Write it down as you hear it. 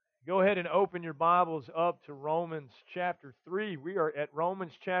Go ahead and open your Bibles up to Romans chapter 3. We are at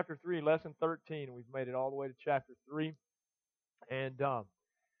Romans chapter 3, lesson 13. We've made it all the way to chapter 3. And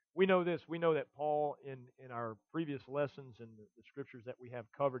we know this. We know that Paul, in our previous lessons and the scriptures that we have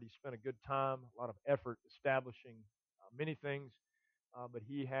covered, he spent a good time, a lot of effort establishing many things. But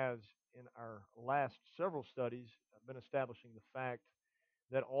he has, in our last several studies, been establishing the fact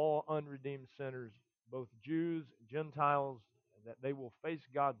that all unredeemed sinners, both Jews, Gentiles, that they will face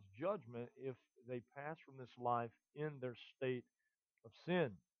God's judgment if they pass from this life in their state of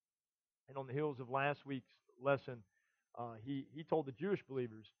sin. And on the heels of last week's lesson, he told the Jewish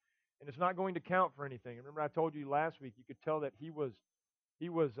believers, and it's not going to count for anything. Remember, I told you last week, you could tell that he was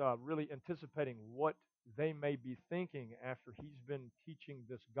really anticipating what they may be thinking after he's been teaching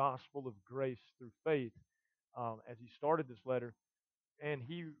this gospel of grace through faith as he started this letter. And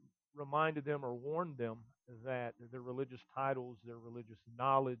he reminded them or warned them that their religious titles, their religious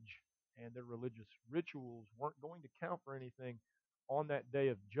knowledge, and their religious rituals weren't going to count for anything on that day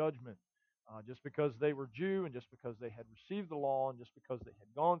of judgment. Just because they were Jew and just because they had received the law and just because they had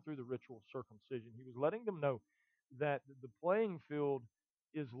gone through the ritual of circumcision, he was letting them know that the playing field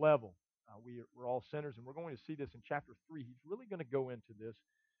is level. We're all sinners, and we're going to see this in chapter 3. He's really going to go into this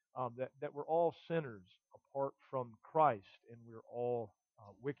that we're all sinners apart from Christ, and we're all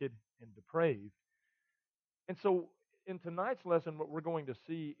wicked and depraved. And so, in tonight's lesson, what we're going to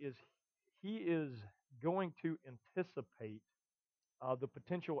see is he is going to anticipate the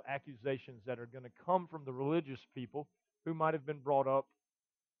potential accusations that are going to come from the religious people who might have been brought up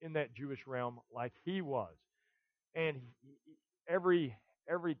in that Jewish realm like he was. And every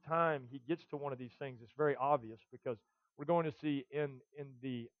time he gets to one of these things, it's very obvious because we're going to see in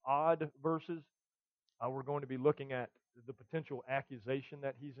the odd verses, we're going to be looking at the potential accusation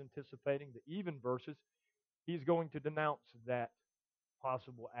that he's anticipating. The even verses, he's going to denounce that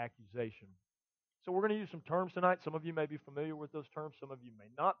possible accusation. So we're going to use some terms tonight. Some of you may be familiar with those terms. Some of you may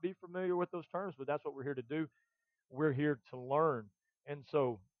not be familiar with those terms, but that's what we're here to do. We're here to learn. And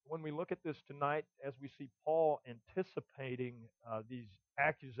so when we look at this tonight, as we see Paul anticipating these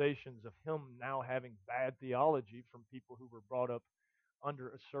accusations of him now having bad theology from people who were brought up under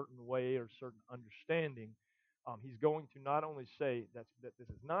a certain way or certain understanding, he's going to not only say that this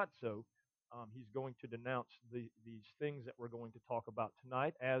is not so, he's going to denounce these things that we're going to talk about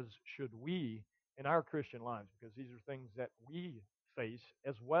tonight, as should we in our Christian lives, because these are things that we face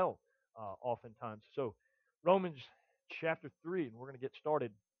as well, oftentimes. So, Romans chapter 3, and we're going to get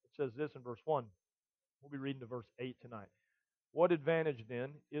started. It says this in verse 1. We'll be reading to verse 8 tonight. What advantage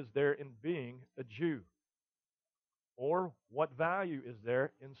then is there in being a Jew? Or what value is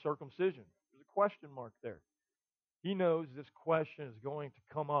there in circumcision? There's a question mark there. He knows this question is going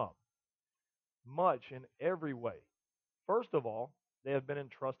to come up much in every way. First of all, they have been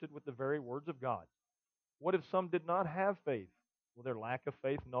entrusted with the very words of God. What if some did not have faith? Will their lack of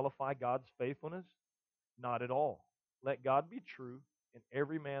faith nullify God's faithfulness? Not at all. Let God be true and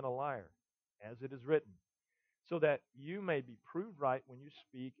every man a liar, as it is written, so that you may be proved right when you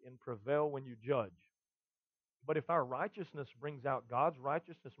speak and prevail when you judge. But if our righteousness brings out God's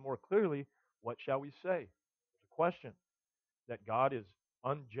righteousness more clearly, what shall we say? It's a question. That God is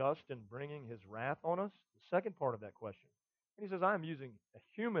unjust in bringing his wrath on us? The second part of that question. And he says, I am using a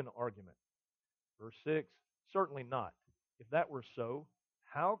human argument. Verse 6, certainly not. If that were so,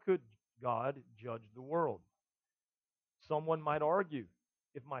 how could God judge the world? Someone might argue,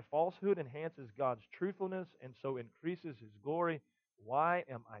 if my falsehood enhances God's truthfulness and so increases his glory, why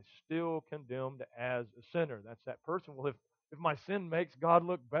am I still condemned as a sinner? That's that person. Well, if my sin makes God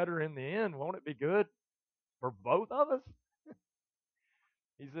look better in the end, won't it be good for both of us?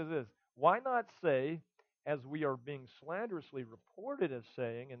 He says this, why not say, as we are being slanderously reported as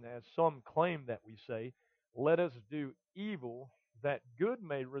saying, and as some claim that we say, let us do evil that good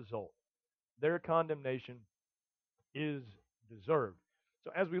may result. Their condemnation is deserved.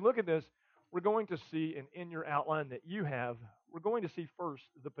 So as we look at this, we're going to see, and in your outline that you have, we're going to see first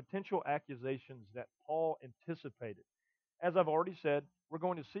the potential accusations that Paul anticipated. As I've already said, we're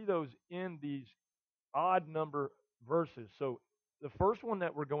going to see those in these odd number verses. So the first one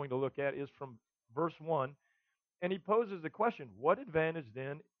that we're going to look at is from verse 1, and he poses the question, what advantage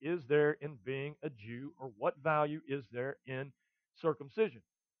then is there in being a Jew, or what value is there in circumcision?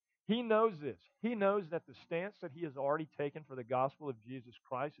 He knows this. He knows that the stance that he has already taken for the gospel of Jesus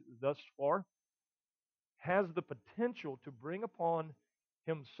Christ thus far has the potential to bring upon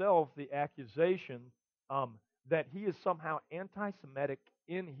himself the accusation that he is somehow anti-Semitic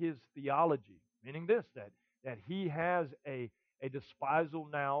in his theology, meaning this, that he has a despisal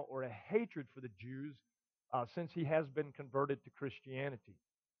now or a hatred for the Jews since he has been converted to Christianity.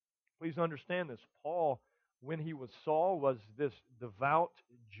 Please understand this. Paul, when he was Saul, was this devout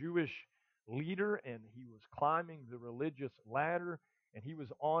Jewish leader, and he was climbing the religious ladder, and he was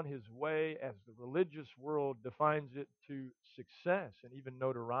on his way, as the religious world defines it, to success and even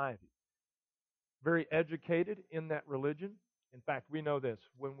notoriety. Very educated in that religion. In fact, we know this.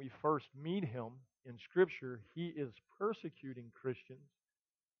 When we first meet him in Scripture, he is persecuting Christians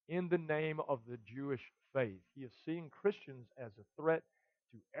in the name of the Jewish faith. He is seeing Christians as a threat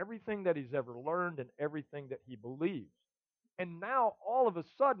to everything that he's ever learned and everything that he believes. And now, all of a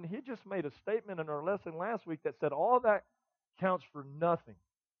sudden, he just made a statement in our lesson last week that said all that counts for nothing.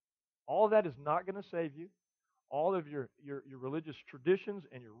 All that is not going to save you. All of your religious traditions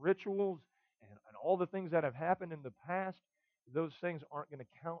and your rituals and all the things that have happened in the past, those things aren't going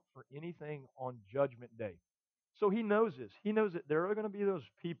to count for anything on Judgment Day. So he knows this. He knows that there are going to be those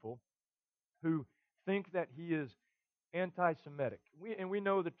people who think that he is anti-Semitic. We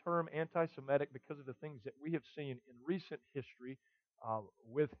know the term anti-Semitic because of the things that we have seen in recent history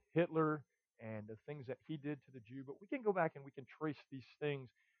with Hitler and the things that he did to the Jew. But we can go back and we can trace these things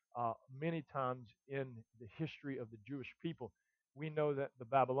many times in the history of the Jewish people. We know that the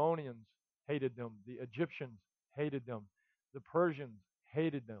Babylonians hated them, the Egyptians hated them, the Persians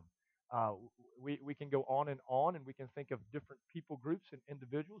hated them. Uh, we can go on, and we can think of different people groups and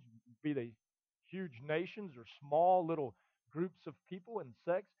individuals, be they huge nations or small little groups of people and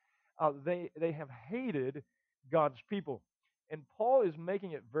sects. They have hated God's people. And Paul is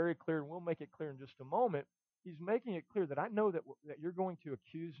making it very clear, and we'll make it clear in just a moment. He's making it clear that I know that you're going to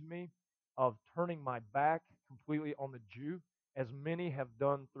accuse me of turning my back completely on the Jew, as many have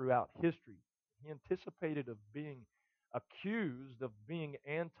done throughout history. He anticipated of being accused of being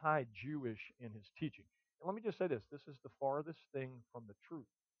anti-Jewish in his teaching. And let me just say this is the farthest thing from the truth.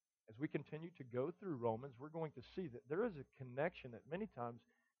 As we continue to go through Romans, we're going to see that there is a connection that many times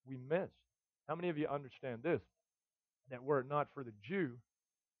we miss. How many of you understand this? That were it not for the Jew,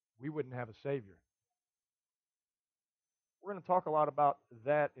 we wouldn't have a Savior. We're going to talk a lot about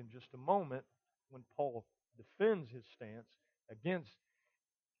that in just a moment when Paul defends his stance against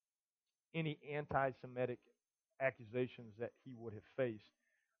any anti Semitic accusations that he would have faced.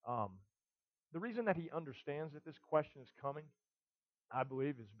 Um, the reason that he understands that this question is coming, I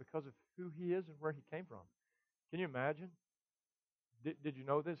believe, is because of who he is and where he came from. Can you imagine? Did you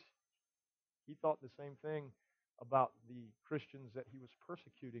know this? He thought the same thing about the Christians that he was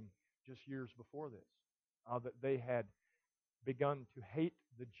persecuting just years before this, that they had begun to hate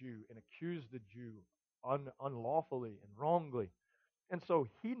the Jew and accuse the Jew unlawfully and wrongly. And so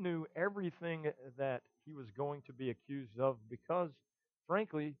he knew everything that he was going to be accused of because,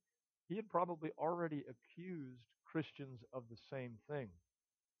 frankly, he had probably already accused Christians of the same thing.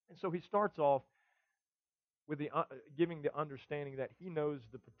 And so he starts off with giving the understanding that he knows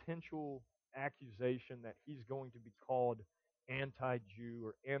the potential accusation that he's going to be called anti-Jew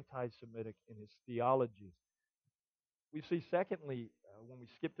or anti-Semitic in his theology. We see, secondly, when we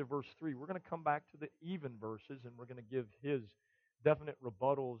skip to verse 3, we're going to come back to the even verses and we're going to give his definite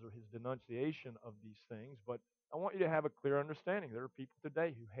rebuttals or his denunciation of these things. But I want you to have a clear understanding. There are people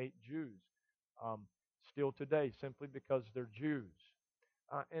today who hate Jews, still today, simply because they're Jews.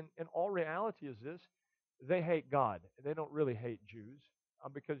 And all reality is this: they hate God. They don't really hate Jews,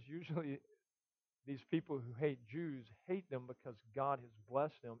 because usually these people who hate Jews hate them because God has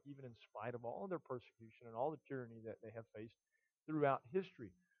blessed them, even in spite of all their persecution and all the tyranny that they have faced throughout history.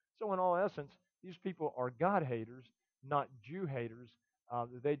 So, in all essence, these people are God haters, not Jew haters.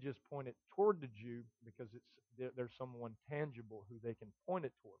 They just point it toward the Jew because there's someone tangible who they can point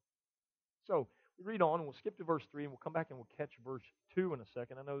it toward. So we read on, and we'll skip to verse 3, and we'll come back and we'll catch verse 2 in a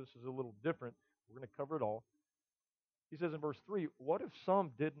second. I know this is a little different. We're going to cover it all. He says in verse 3, what if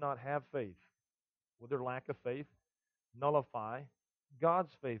some did not have faith? Will their lack of faith nullify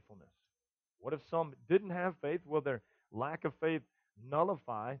God's faithfulness? What if some didn't have faith? Will their lack of faith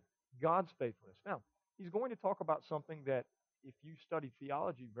nullify God's faithfulness? Now, he's going to talk about something that, if you study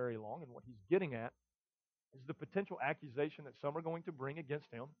theology very long, and what he's getting at is the potential accusation that some are going to bring against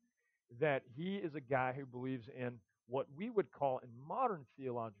him, that he is a guy who believes in what we would call in modern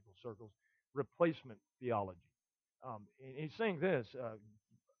theological circles replacement theology. And he's saying this: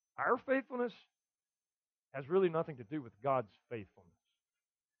 our faithfulness has really nothing to do with God's faithfulness.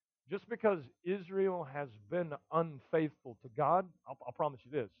 Just because Israel has been unfaithful to God, I'll promise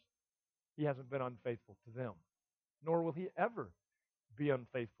you this: he hasn't been unfaithful to them, nor will he ever be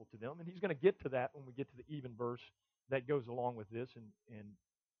unfaithful to them. And he's going to get to that when we get to the even verse that goes along with this in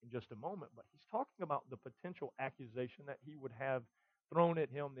just a moment. But he's talking about the potential accusation that he would have thrown at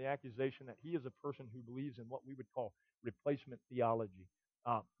him, the accusation that he is a person who believes in what we would call replacement theology.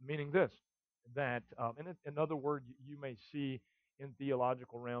 Meaning this, that, and another word you may see in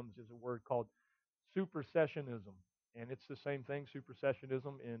theological realms is a word called supersessionism. And it's the same thing.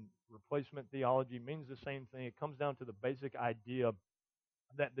 Supersessionism in replacement theology means the same thing. It comes down to the basic idea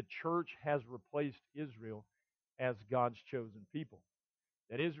that the church has replaced Israel as God's chosen people.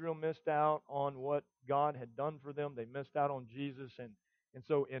 That Israel missed out on what God had done for them. They missed out on Jesus. And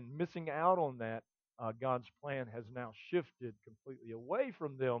so, in missing out on that, God's plan has now shifted completely away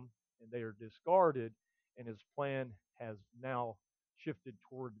from them, and they are discarded. And his plan has now shifted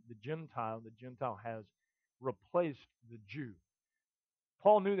toward the Gentile. The Gentile has replaced the Jew.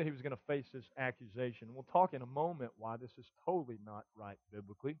 Paul knew that he was going to face this accusation. We'll talk in a moment why this is totally not right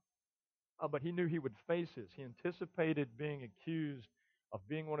biblically. But he knew he would face this. He anticipated being accused of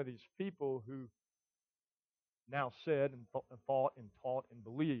being one of these people who now said and thought and taught and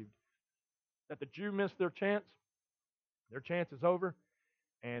believed that the Jew missed their chance. Their chance is over,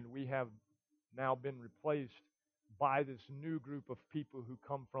 and we have now been replaced by this new group of people who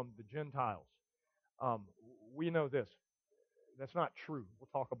come from the Gentiles. Um, we know this. That's not true. We'll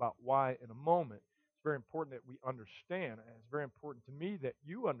talk about why in a moment. It's very important that we understand, and it's very important to me that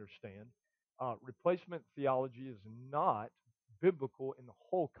you understand. Replacement theology is not biblical in the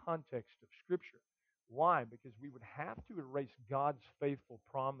whole context of Scripture. Why? Because we would have to erase God's faithful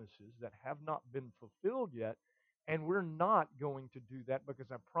promises that have not been fulfilled yet, and we're not going to do that because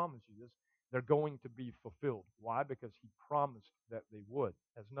I promise you this, they're going to be fulfilled. Why? Because He promised that they would.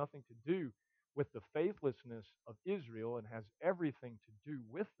 It has nothing to do with the faithlessness of Israel and has everything to do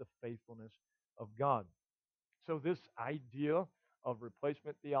with the faithfulness of God. So, this idea of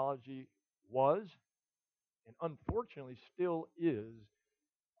replacement theology was, and unfortunately still is,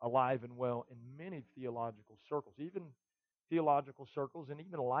 alive and well in many theological circles, even theological circles, and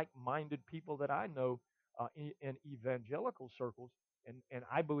even like minded people that I know in evangelical circles. And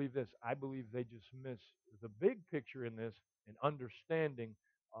I believe this I believe they just miss the big picture in this and understanding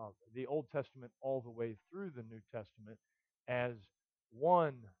the Old Testament all the way through the New Testament as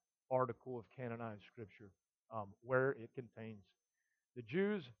one article of canonized Scripture where it contains the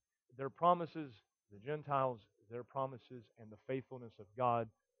Jews, their promises, the Gentiles, their promises, and the faithfulness of God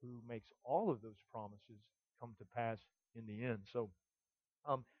who makes all of those promises come to pass in the end. So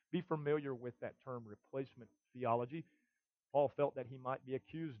be familiar with that term replacement theology. Paul felt that he might be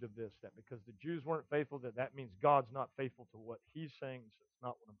accused of this, that because the Jews weren't faithful, that means God's not faithful to what he's saying. So it's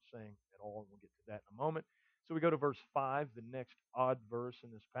not what I'm saying at all, and we'll get to that in a moment. So we go to verse 5, the next odd verse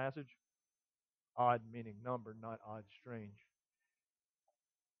in this passage. Odd meaning number, not odd strange.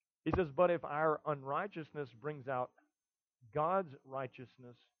 He says, but if our unrighteousness brings out God's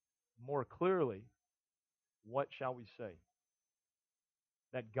righteousness more clearly, what shall we say?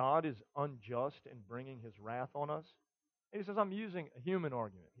 That God is unjust in bringing his wrath on us? And he says, I'm using a human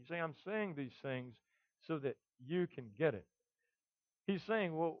argument. He's saying, I'm saying these things so that you can get it. He's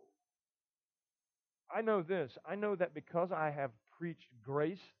saying, well, I know this. I know that because I have preached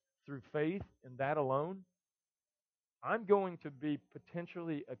grace through faith and that alone, I'm going to be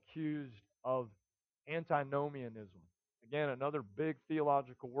potentially accused of antinomianism. Again, another big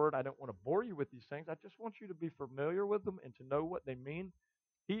theological word. I don't want to bore you with these things. I just want you to be familiar with them and to know what they mean.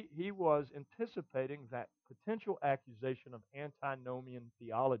 He was anticipating that potential accusation of antinomian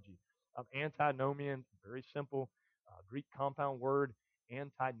theology. Of antinomian, very simple Greek compound word,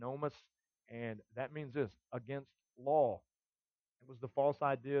 antinomos, and that means this, against law. It was the false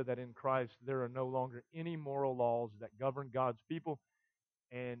idea that in Christ there are no longer any moral laws that govern God's people,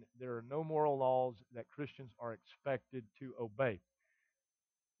 and there are no moral laws that Christians are expected to obey.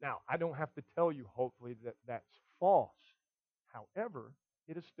 Now, I don't have to tell you, hopefully, that that's false. However,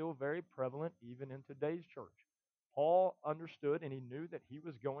 it is still very prevalent even in today's church. Paul understood and he knew that he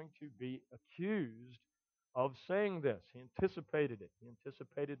was going to be accused of saying this. He anticipated it. He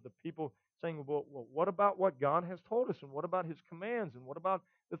anticipated the people saying, well, what about what God has told us? And what about his commands? And what about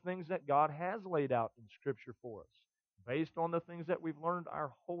the things that God has laid out in Scripture for us based on the things that we've learned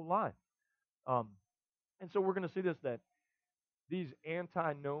our whole life? And so we're going to see this, that these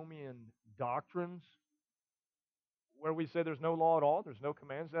antinomian doctrines, where we say there's no law at all, there's no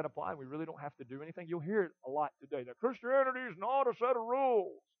commands that apply, we really don't have to do anything. You'll hear it a lot today, that Christianity is not a set of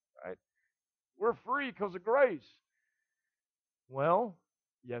rules, right? We're free because of grace. Well,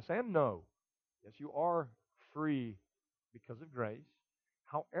 yes and no. Yes, you are free because of grace.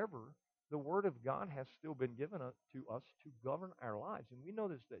 However, the Word of God has still been given to us to govern our lives. And we know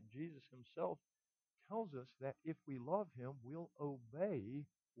this, that Jesus himself tells us that if we love him, we'll obey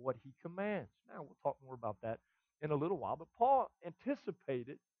what he commands. Now, we'll talk more about that in a little while. But Paul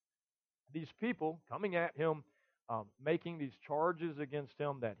anticipated these people coming at him making these charges against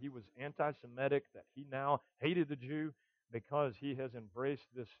him that he was anti-Semitic, that he now hated the Jew because he has embraced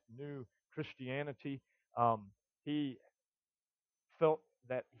this new Christianity. He felt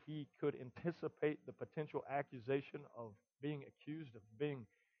that he could anticipate the potential accusation of being accused of being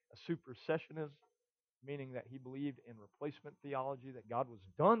a supersessionist, meaning that he believed in replacement theology, that God was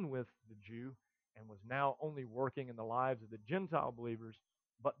done with the Jew and was now only working in the lives of the Gentile believers.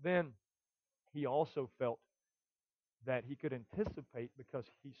 But then he also felt that he could anticipate because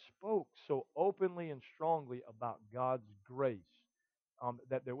he spoke so openly and strongly about God's grace,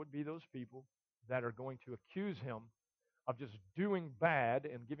 that there would be those people that are going to accuse him of just doing bad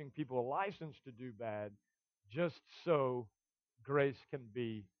and giving people a license to do bad just so grace can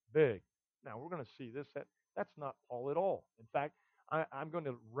be big. Now, we're going to see this. That's not Paul at all. In fact, I'm going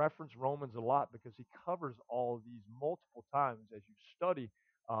to reference Romans a lot because he covers all of these multiple times as you study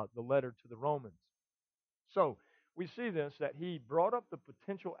the letter to the Romans. So we see this, that he brought up the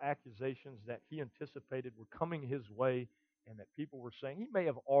potential accusations that he anticipated were coming his way and that people were saying. He may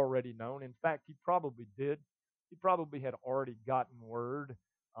have already known. In fact, he probably did. He probably had already gotten word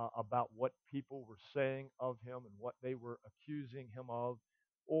about what people were saying of him and what they were accusing him of.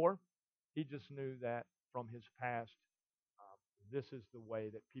 Or he just knew that from his past, this is the way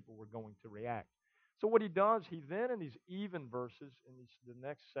that people were going to react. So what he does, he then in these even verses, in the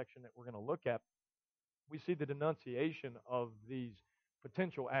next section that we're going to look at, we see the denunciation of these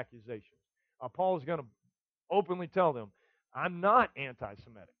potential accusations. Paul is going to openly tell them, I'm not anti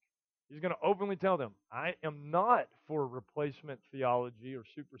Semitic. He's going to openly tell them, I am not for replacement theology or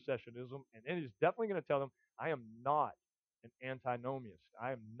supersessionism. And then he's definitely going to tell them, I am not an antinomiist.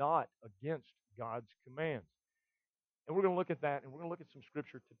 I am not against God's commands. And we're going to look at that, and we're going to look at some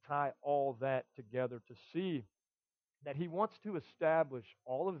scripture to tie all that together to see that he wants to establish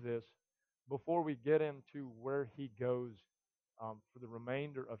all of this before we get into where he goes for the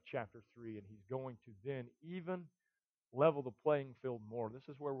remainder of chapter 3. And he's going to then even level the playing field more. This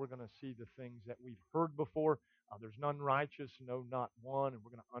is where we're going to see the things that we've heard before. There's none righteous, no, not one, and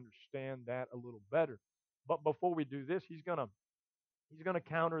we're going to understand that a little better. But before we do this, he's going to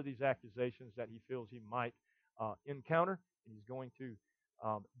counter these accusations that he feels he might encounter, and he's going to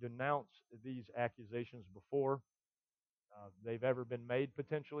denounce these accusations before they've ever been made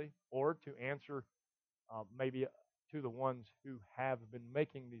potentially, or to answer maybe to the ones who have been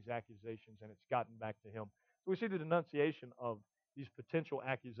making these accusations and it's gotten back to him. So we see the denunciation of these potential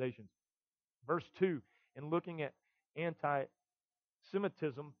accusations. Verse 2, in looking at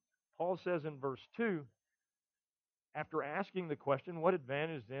anti-Semitism, Paul says in verse 2, after asking the question, what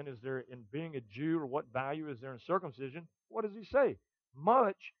advantage then is there in being a Jew, or what value is there in circumcision? What does he say?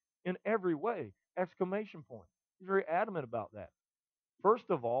 Much in every way! Exclamation point. He's very adamant about that. First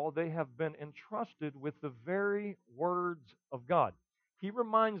of all, they have been entrusted with the very words of God. He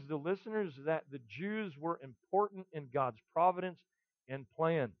reminds the listeners that the Jews were important in God's providence and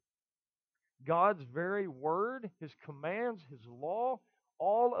plan. God's very word, His commands, His law,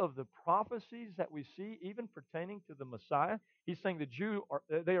 all of the prophecies that we see, even pertaining to the Messiah, He's saying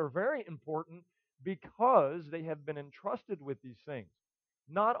they are very important because they have been entrusted with these things.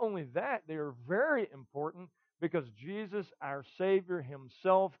 Not only that, they are very important because Jesus, our Savior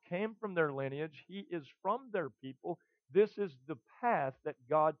Himself, came from their lineage. He is from their people. This is the path that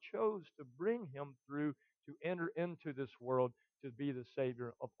God chose to bring Him through to enter into this world to be the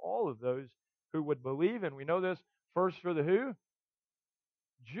Savior of all of those who would believe. And we know this first for the who?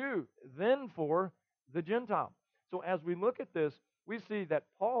 Jew, then for the Gentile. So as we look at this, we see that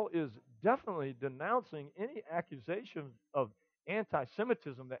Paul is definitely denouncing any accusation of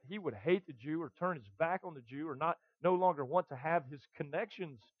anti-Semitism, that he would hate the Jew or turn his back on the Jew or no longer want to have his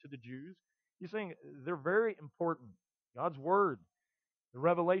connections to the Jews. He's saying they're very important. God's Word, the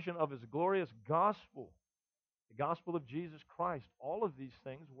revelation of His glorious gospel, the gospel of Jesus Christ, all of these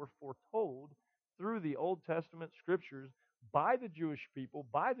things were foretold through the Old Testament scriptures by the Jewish people,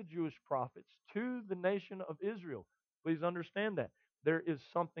 by the Jewish prophets, to the nation of Israel. Please understand that. There is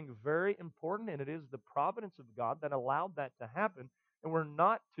something very important, and it is the providence of God that allowed that to happen. And we're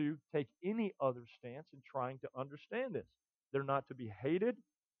not to take any other stance in trying to understand this. They're not to be hated.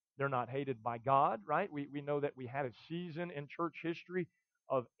 They're not hated by God, right? We know that we had a season in church history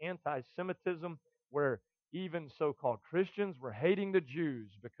of anti-Semitism where even so-called Christians were hating the Jews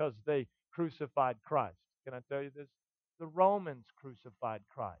because they crucified Christ. Can I tell you this? The Romans crucified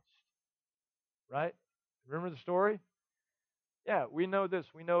Christ, right? Remember the story? Yeah, we know this.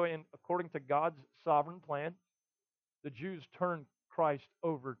 We know according to God's sovereign plan, the Jews turned Christ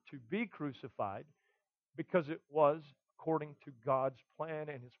over to be crucified because it was according to God's plan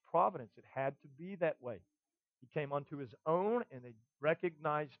and His providence. It had to be that way. He came unto his own, and they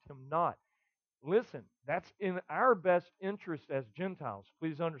recognized him not. Listen, that's in our best interest as Gentiles.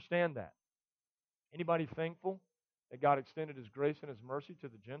 Please understand that. Anybody thankful that God extended His grace and His mercy to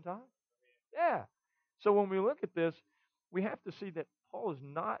the Gentiles? Yeah. So when we look at this, we have to see that Paul is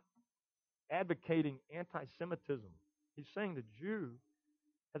not advocating anti-Semitism. He's saying the Jew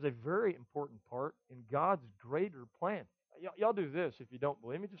has a very important part in God's greater plan. Y'all do this if you don't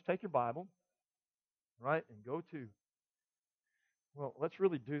believe me. Just take your Bible, right, and go to, well, let's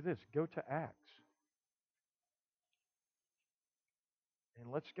really do this. Go to Acts.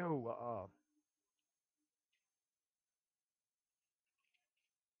 And let's go,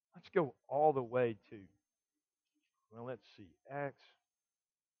 all the way to, well, let's see, Acts.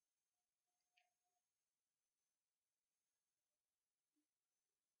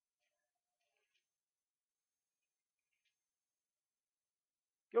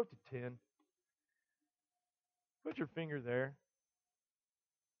 Go to 10. Put your finger there.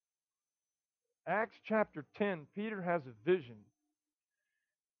 Acts chapter 10, Peter has a vision.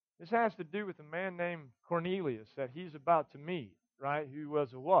 This has to do with a man named Cornelius that he's about to meet, right? Who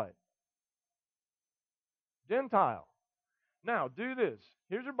was a what? Gentile. Now, do this.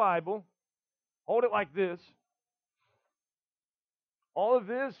 Here's your Bible. Hold it like this. All of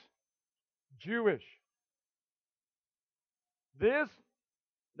this, Jewish. This,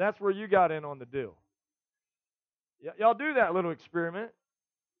 that's where you got in on the deal. Y'all do that little experiment.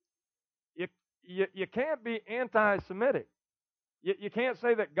 You can't be anti-Semitic. You can't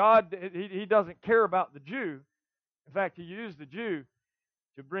say that God, he doesn't care about the Jew. In fact, He used the Jew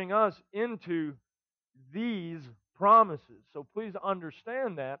to bring us into these promises. So please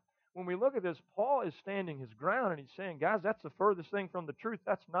understand that. When we look at this, Paul is standing his ground and he's saying, guys, that's the furthest thing from the truth.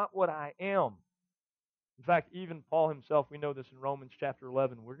 That's not what I am. In fact, even Paul himself, we know this in Romans chapter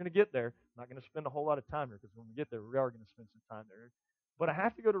 11. We're going to get there. I'm not going to spend a whole lot of time there because when we get there, we are going to spend some time there. But I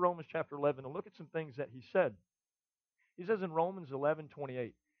have to go to Romans chapter 11 and look at some things that he said. He says in Romans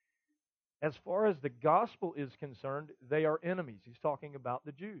 11:28, as far as the gospel is concerned, they are enemies. He's talking about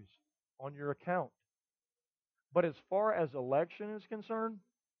the Jews on your account. But as far as election is concerned,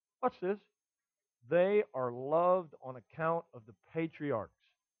 watch this. They are loved on account of the patriarchs.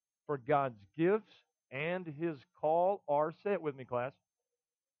 For God's gifts and His call are, say it with me, class,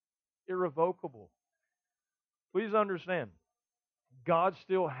 irrevocable. Please understand, God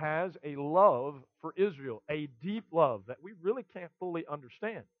still has a love for Israel, a deep love that we really can't fully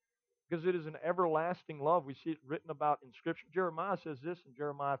understand because it is an everlasting love. We see it written about in Scripture. Jeremiah says this in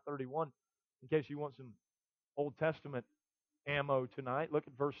Jeremiah 31, in case you want some Old Testament ammo tonight. Look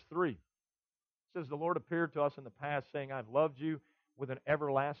at verse 3. It says, the Lord appeared to us in the past, saying, I've loved you with an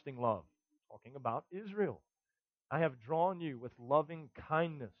everlasting love. Talking about Israel. I have drawn you with loving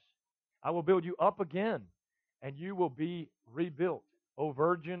kindness. I will build you up again, and you will be rebuilt, O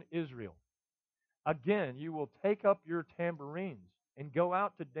virgin Israel. Again, you will take up your tambourines and go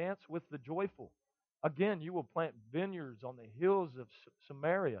out to dance with the joyful. Again, you will plant vineyards on the hills of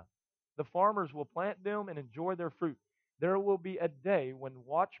Samaria. The farmers will plant them and enjoy their fruit. There will be a day when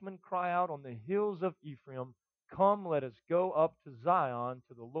watchmen cry out on the hills of Ephraim, come, let us go up to Zion,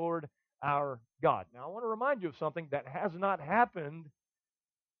 to the Lord our God. Now, I want to remind you of something that has not happened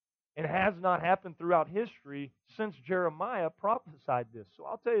and has not happened throughout history since Jeremiah prophesied this. So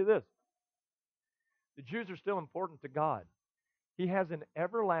I'll tell you this. The Jews are still important to God. He has an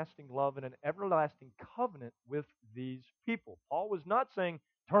everlasting love and an everlasting covenant with these people. Paul was not saying,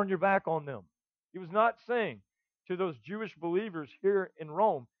 turn your back on them. He was not saying to those Jewish believers here in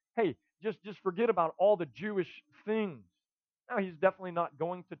Rome, hey, just forget about all the Jewish things. Now, he's definitely not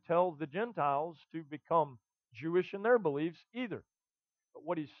going to tell the Gentiles to become Jewish in their beliefs either. But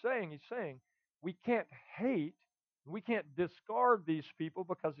what he's saying, we can't hate, we can't discard these people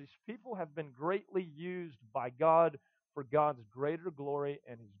because these people have been greatly used by God for God's greater glory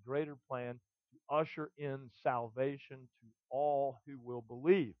and His greater plan to usher in salvation to all who will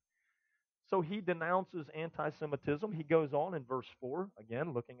believe. So he denounces anti-Semitism. He goes on in verse 4,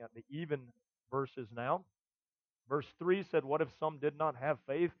 again, looking at the even verses now. Verse 3 said, what if some did not have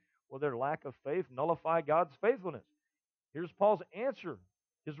faith? Will their lack of faith nullify God's faithfulness? Here's Paul's answer,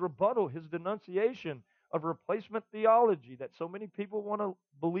 his rebuttal, his denunciation of replacement theology that so many people want to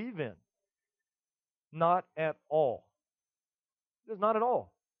believe in. Not at all. It is not at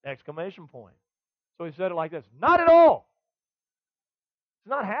all! Exclamation point. So he said it like this, not at all! It's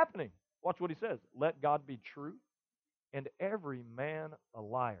not happening. Watch what he says. Let God be true and every man a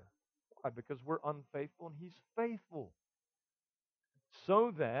liar. Why? Because we're unfaithful and He's faithful.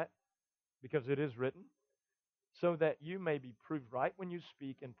 So that, because it is written, so that you may be proved right when you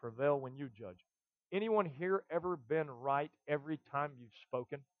speak and prevail when you judge. Anyone here ever been right every time you've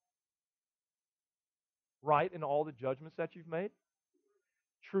spoken? Right in all the judgments that you've made?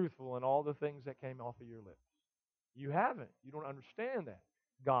 Truthful in all the things that came off of your lips? You haven't. You don't understand that.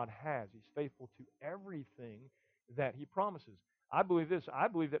 God has. He's faithful to everything that He promises. I believe this. I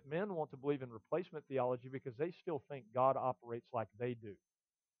believe that men want to believe in replacement theology because they still think God operates like they do.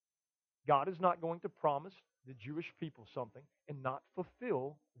 God is not going to promise the Jewish people something and not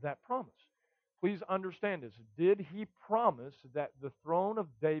fulfill that promise. Please understand this. Did He promise that the throne of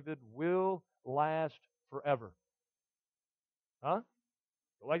David will last forever? Huh?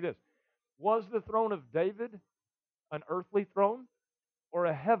 Like this. Was the throne of David an earthly throne or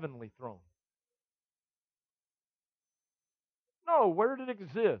a heavenly throne? No, where did it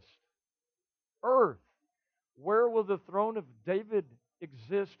exist? Earth. Where will the throne of David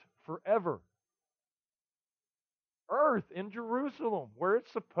exist forever? Earth, in Jerusalem, where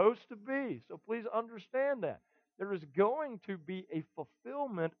it's supposed to be. So please understand that. There is going to be a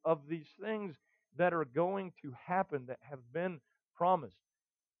fulfillment of these things that are going to happen that have been promised.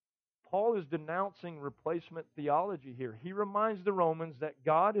 Paul is denouncing replacement theology here. He reminds the Romans that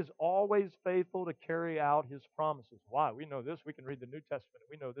God is always faithful to carry out His promises. Why? We know this. We can read the New Testament.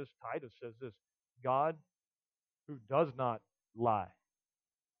 We know this. Titus says this. God who does not lie.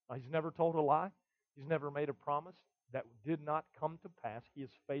 He's never told a lie. He's never made a promise that did not come to pass. He is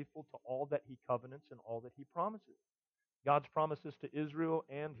faithful to all that He covenants and all that He promises. God's promises to Israel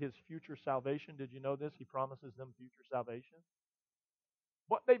and His future salvation. Did you know this? He promises them future salvation.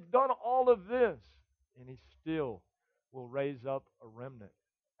 But they've done all of this, and He still will raise up a remnant.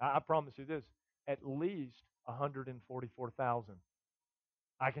 I promise you this, at least 144,000.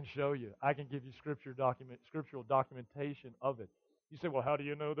 I can show you. I can give you scriptural documentation of it. You say, well, how do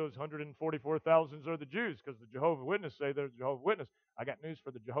you know those 144,000 are the Jews? Because the Jehovah's Witnesses say they're Jehovah's Witnesses. I got news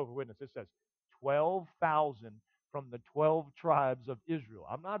for the Jehovah's Witnesses. It says 12,000 from the 12 tribes of Israel.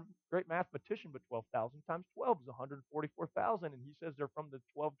 I'm not a great mathematician, but 12,000 times 12 is 144,000. And he says they're from the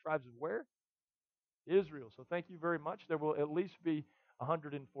 12 tribes of where? Israel. So thank you very much. There will at least be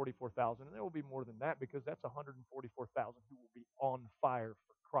 144,000, and there will be more than that because that's 144,000 who will be on fire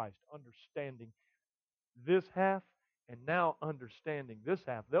for Christ, understanding this half and now understanding this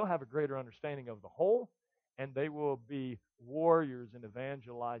half. They'll have a greater understanding of the whole, and they will be warriors in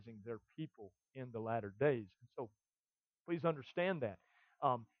evangelizing their people in the latter days. And so please understand that.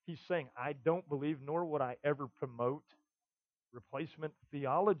 He's saying, I don't believe, nor would I ever promote replacement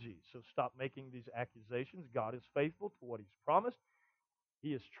theology. So stop making these accusations. God is faithful to what He's promised.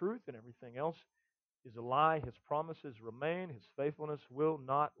 He is truth, and everything else is a lie. His promises remain. His faithfulness will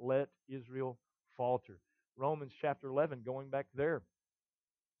not let Israel falter. Romans chapter 11, going back there,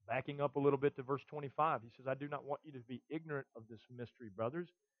 backing up a little bit to verse 25, he says, I do not want you to be ignorant of this mystery, brothers,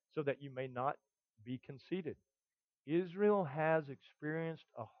 so that you may not be conceited. Israel has experienced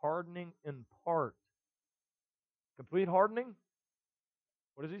a hardening in part. Complete hardening?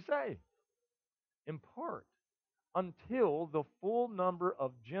 What does he say? In part. Until the full number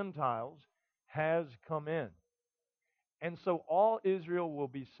of Gentiles has come in. And so all Israel will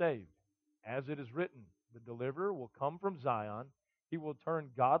be saved. As it is written, the deliverer will come from Zion. He will turn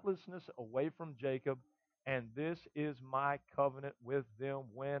godlessness away from Jacob. And this is my covenant with them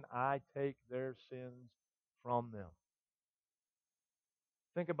when I take their sins from them.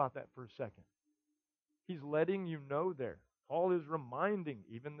 Think about that for a second. He's letting you know there. Paul is reminding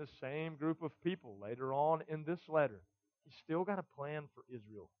even the same group of people later on in this letter. He's still got a plan for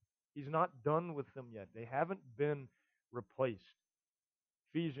Israel. He's not done with them yet. They haven't been replaced.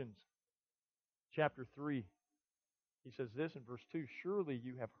 Ephesians chapter 3, he says this in verse 2, surely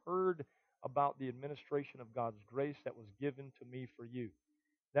you have heard about the administration of God's grace that was given to me for you.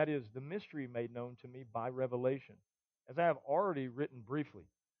 That is, the mystery made known to me by revelation, as I have already written briefly.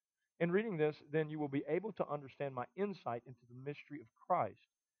 In reading this, then you will be able to understand my insight into the mystery of Christ,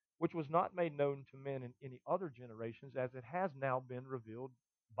 which was not made known to men in any other generations, as it has now been revealed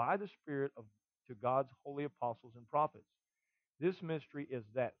by the Spirit to God's holy apostles and prophets. This mystery is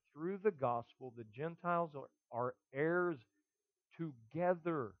that through the gospel, the Gentiles are heirs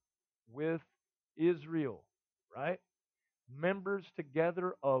together with Israel, right? Members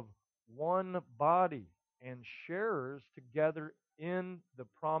together of one body and sharers together in the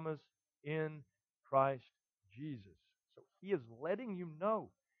promise in Christ Jesus. So he is letting you know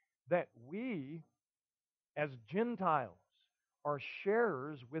that we, as Gentiles, are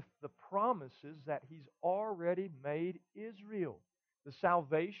sharers with the promises that He's already made Israel. The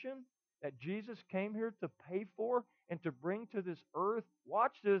salvation that Jesus came here to pay for and to bring to this earth,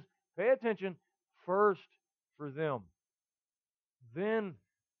 watch this, pay attention, first for them, then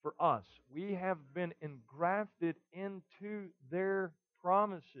for us. We have been engrafted into their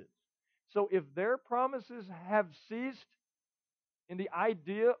promises. So if their promises have ceased in the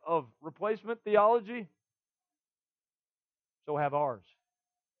idea of replacement theology, so have ours.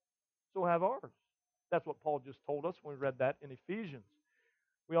 So have ours. That's what Paul just told us when we read that in Ephesians.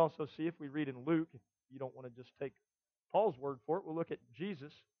 We also see, if we read in Luke, if you don't want to just take Paul's word for it, we'll look at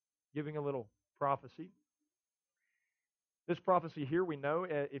Jesus giving a little prophecy. This prophecy here, we know,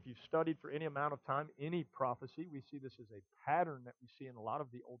 if you've studied for any amount of time any prophecy, we see this as a pattern that we see in a lot of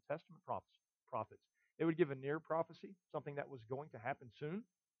the Old Testament prophets. They would give a near prophecy, something that was going to happen soon,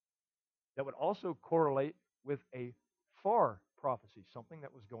 that would also correlate with a far prophecy, something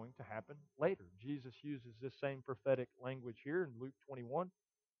that was going to happen later. Jesus uses this same prophetic language here in Luke 21.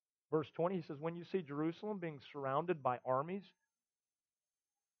 Verse 20, he says, when you see Jerusalem being surrounded by armies,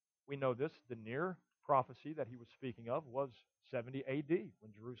 we know this, the near prophecy that he was speaking of was 70 AD,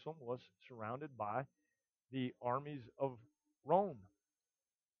 when Jerusalem was surrounded by the armies of Rome.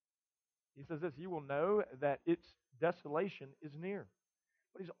 He says this, you will know that its desolation is near.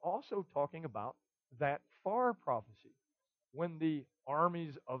 But he's also talking about that far prophecy, when the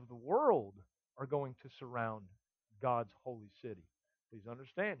armies of the world are going to surround God's holy city. Please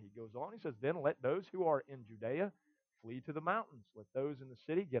understand, he goes on, he says, then let those who are in Judea flee to the mountains. Let those in the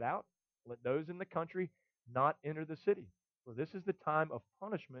city get out. Let those in the country not enter the city. For this is the time of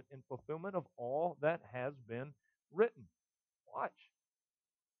punishment in fulfillment of all that has been written. Watch.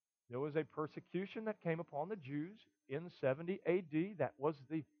 There was a persecution that came upon the Jews in 70 AD. That was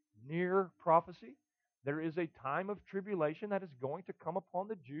the near prophecy. There is a time of tribulation that is going to come upon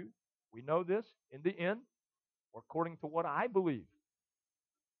the Jews. We know this in the end, or according to what I believe.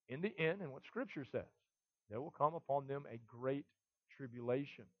 In the end, and what Scripture says, there will come upon them a great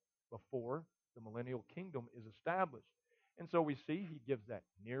tribulation before the millennial kingdom is established. And so we see he gives that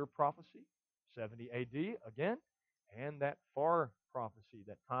near prophecy, 70 AD again, and that far prophecy,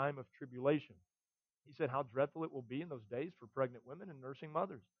 that time of tribulation. He said how dreadful it will be in those days for pregnant women and nursing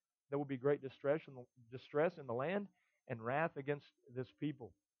mothers. There will be great distress in the land and wrath against this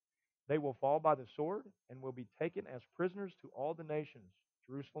people. They will fall by the sword and will be taken as prisoners to all the nations.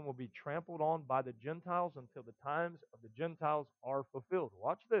 Jerusalem will be trampled on by the Gentiles until the times of the Gentiles are fulfilled.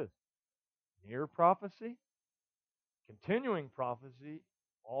 Watch this. Near prophecy, continuing prophecy,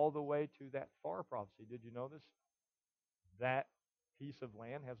 all the way to that far prophecy. Did you know this? That piece of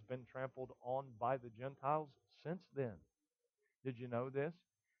land has been trampled on by the Gentiles since then. Did you know this?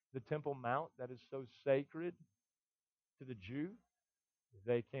 The Temple Mount that is so sacred to the Jew,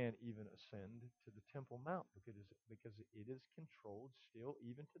 they can't even ascend to the Temple Mount because it is controlled still,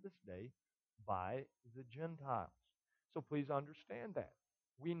 even to this day, by the Gentiles. So please understand that.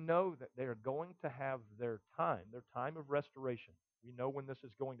 We know that they are going to have their time of restoration. We know when this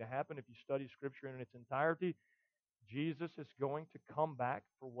is going to happen. If you study Scripture in its entirety, Jesus is going to come back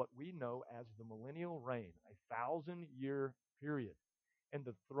for what we know as the millennial reign, a 1,000-year period. And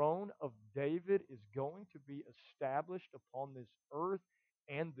the throne of David is going to be established upon this earth,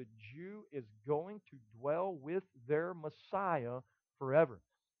 and the Jew is going to dwell with their Messiah forever.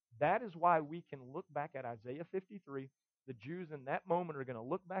 That is why we can look back at Isaiah 53. The Jews in that moment are going to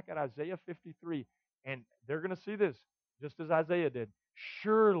look back at Isaiah 53, and they're going to see this, just as Isaiah did.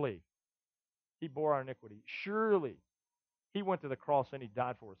 Surely he bore our iniquity. Surely he went to the cross and he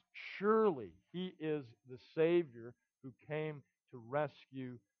died for us. Surely he is the Savior who came to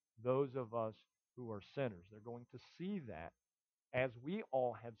rescue those of us who are sinners. They're going to see that as we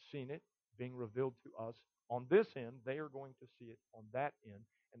all have seen it being revealed to us on this end. They are going to see it on that end.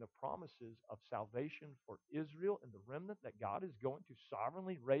 And the promises of salvation for Israel and the remnant that God is going to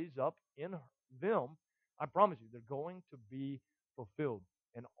sovereignly raise up in them, I promise you, they're going to be fulfilled.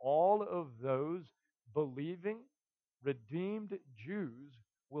 And all of those believing, redeemed Jews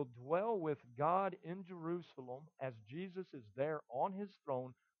will dwell with God in Jerusalem as Jesus is there on his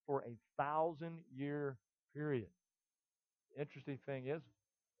throne for a 1,000-year period. The interesting thing is,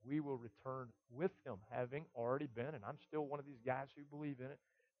 we will return with him, having already been, and I'm still one of these guys who believe in it,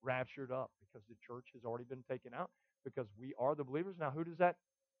 raptured up, because the church has already been taken out, because we are the believers. Now, who does that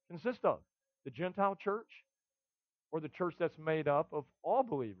consist of? The Gentile church, or the church that's made up of all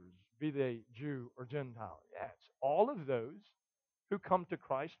believers, be they Jew or Gentile? Yeah, it's all of those who come to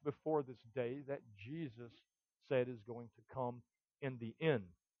Christ before this day that Jesus said is going to come in the end.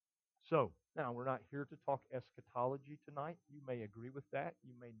 So, now we're not here to talk eschatology tonight. You may agree with that.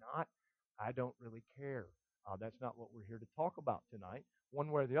 You may not. I don't really care. That's not what we're here to talk about tonight.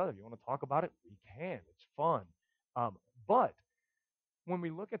 One way or the other. If you want to talk about it, we can. It's fun. But when we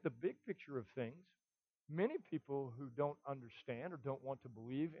look at the big picture of things, Many people who don't understand or don't want to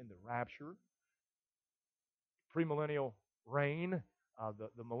believe in the rapture, premillennial reign,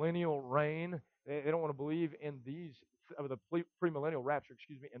 the millennial reign, they don't want to believe in these, the premillennial rapture,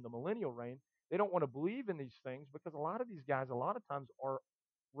 excuse me, and the millennial reign. They don't want to believe in these things because a lot of these guys, a lot of times, are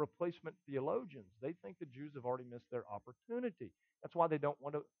replacement theologians. They think the Jews have already missed their opportunity. That's why they don't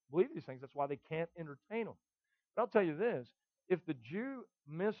want to believe these things. That's why they can't entertain them. But I'll tell you this, if the Jew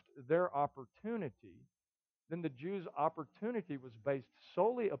missed their opportunity, then the Jew's opportunity was based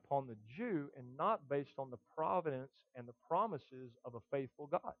solely upon the Jew and not based on the providence and the promises of a faithful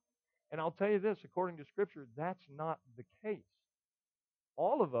God. And I'll tell you this, according to Scripture, that's not the case.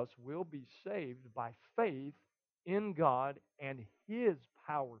 All of us will be saved by faith in God and His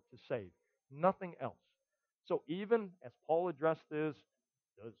power to save, nothing else. So even as Paul addressed this,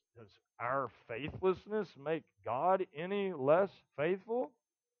 does our faithlessness make God any less faithful?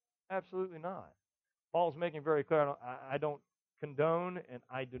 Absolutely not. Paul's making very clear, I don't condone and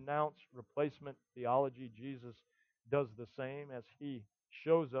I denounce replacement theology. Jesus does the same as he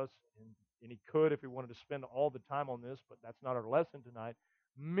shows us, and he could if he wanted to spend all the time on this, but that's not our lesson tonight.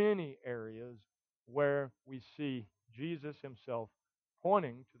 Many areas where we see Jesus himself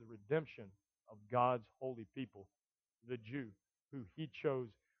pointing to the redemption of God's holy people, the Jew, who he chose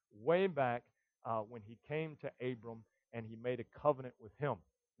way back when he came to Abram and he made a covenant with him.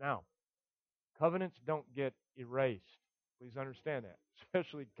 Now, covenants don't get erased. Please understand that,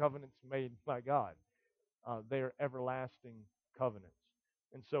 especially covenants made by God. They are everlasting covenants.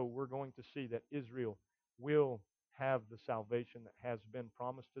 And so we're going to see that Israel will have the salvation that has been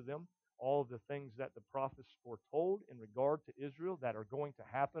promised to them. All of the things that the prophets foretold in regard to Israel that are going to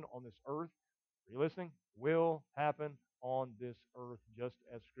happen on this earth, are you listening? Will happen on this earth just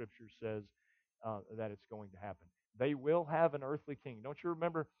as Scripture says that it's going to happen. They will have an earthly king. Don't you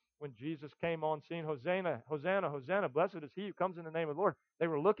remember when Jesus came on scene? Hosanna, Hosanna, Hosanna, blessed is he who comes in the name of the Lord. They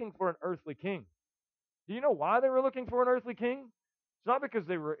were looking for an earthly king. Do you know why they were looking for an earthly king? It's not because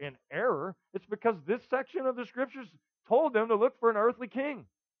they were in error. It's because this section of the Scriptures told them to look for an earthly king.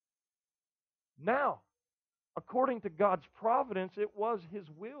 Now, according to God's providence, it was His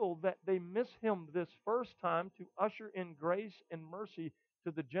will that they miss Him this first time to usher in grace and mercy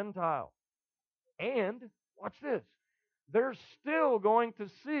to the Gentile. And, watch this, they're still going to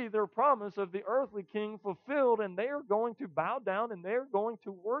see their promise of the earthly king fulfilled, and they are going to bow down and they're going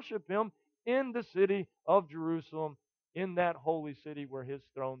to worship Him in the city of Jerusalem, in that holy city where His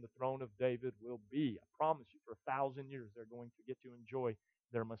throne, the throne of David, will be. I promise you, for 1,000 years, they're going to get to enjoy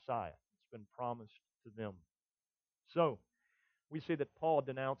their Messiah. It's been promised to them. So, we see that Paul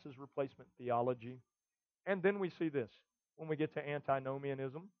denounces replacement theology. And then we see this when we get to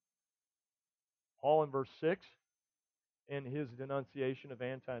antinomianism. Paul in verse 6, in his denunciation of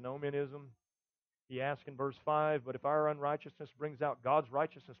antinomianism, he asks in verse 5, but if our unrighteousness brings out God's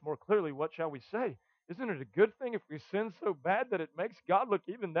righteousness more clearly, what shall we say? Isn't it a good thing if we sin so bad that it makes God look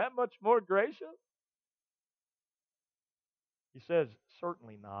even that much more gracious? He says,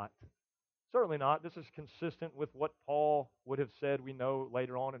 certainly not. Certainly not. This is consistent with what Paul would have said, we know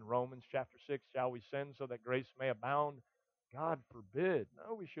later on in Romans chapter 6, shall we sin so that grace may abound? God forbid.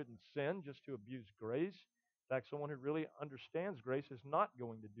 No, we shouldn't sin just to abuse grace. In fact, someone who really understands grace is not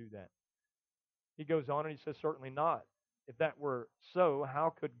going to do that. He goes on and he says, certainly not. If that were so,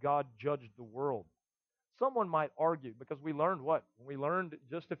 how could God judge the world? Someone might argue, because we learned what? When we learned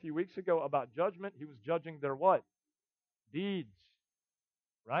just a few weeks ago about judgment, he was judging their what? Deeds.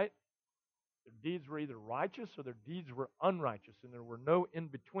 Right? Their deeds were either righteous or their deeds were unrighteous, and there were no in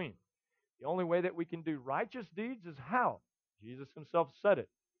between. The only way that we can do righteous deeds is how? Jesus himself said it.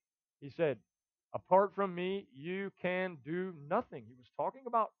 He said, apart from me, you can do nothing. He was talking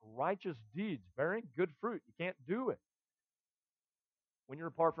about righteous deeds, bearing good fruit. You can't do it. When you're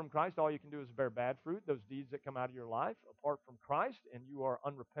apart from Christ, all you can do is bear bad fruit, those deeds that come out of your life. Apart from Christ, and you are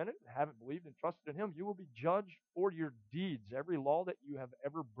unrepentant, haven't believed and trusted in Him, you will be judged for your deeds. Every law that you have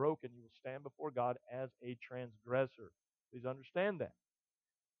ever broken, you will stand before God as a transgressor. Please understand that.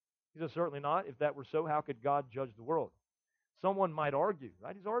 He says, certainly not. If that were so, how could God judge the world? Someone might argue,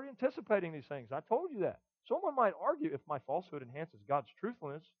 right? He's already anticipating these things. I told you that. Someone might argue, if my falsehood enhances God's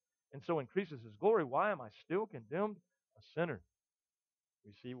truthfulness and so increases His glory, why am I still condemned a sinner?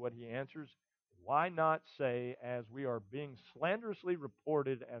 We see what he answers. Why not say, as we are being slanderously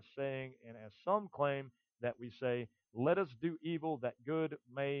reported as saying, and as some claim that we say, let us do evil that good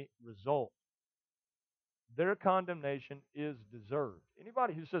may result. Their condemnation is deserved.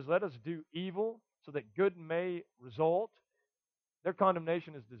 Anybody who says, let us do evil so that good may result, their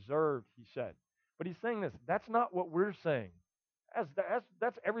condemnation is deserved, he said. But he's saying this, that's not what we're saying.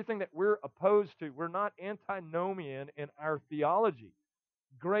 That's everything that we're opposed to. We're not antinomian in our theology.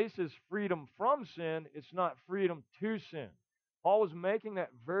 Grace is freedom from sin, it's not freedom to sin. Paul was making that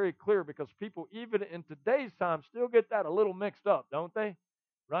very clear because people, even in today's time, still get that a little mixed up, don't they?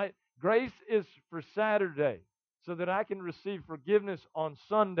 Right? Grace is for Saturday so that I can receive forgiveness on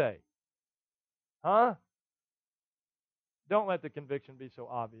Sunday. Huh? Don't let the conviction be so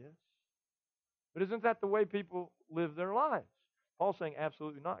obvious. But isn't that the way people live their lives? Paul's saying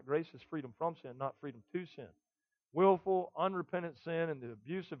absolutely not. Grace is freedom from sin, not freedom to sin. Willful, unrepentant sin and the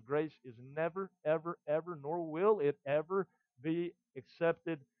abuse of grace is never, ever, ever, nor will it ever be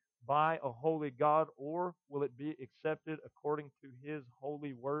accepted by a holy God, or will it be accepted according to His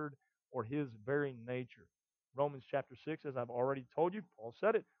holy word or His very nature. Romans chapter 6, as I've already told you, Paul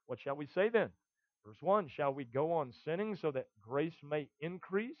said it. What shall we say then? Verse 1, shall we go on sinning so that grace may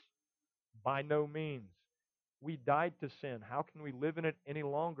increase? By no means. We died to sin. How can we live in it any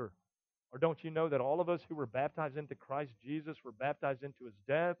longer? Or don't you know that all of us who were baptized into Christ Jesus were baptized into His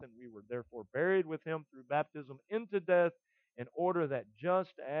death, and we were therefore buried with Him through baptism into death, in order that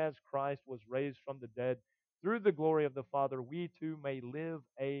just as Christ was raised from the dead through the glory of the Father, we too may live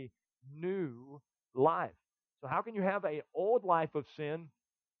a new life. So how can you have an old life of sin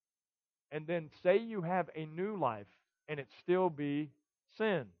and then say you have a new life and it still be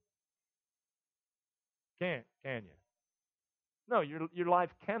sin? Can you? No, your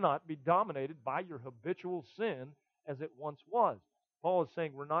life cannot be dominated by your habitual sin as it once was. Paul is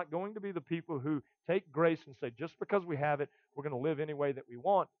saying we're not going to be the people who take grace and say, just because we have it, we're going to live any way that we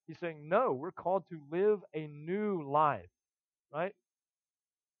want. He's saying, no, we're called to live a new life, right?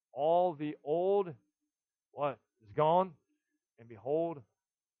 All the old, what, is gone, and behold,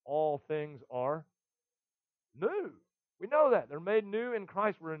 all things are new. We know that. They're made new in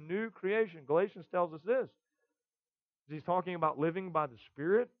Christ. We're a new creation. Galatians tells us this. He's talking about living by the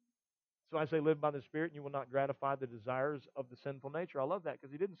Spirit. So I say live by the Spirit and you will not gratify the desires of the sinful nature. I love that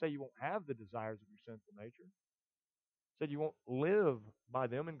because he didn't say you won't have the desires of your sinful nature. He said you won't live by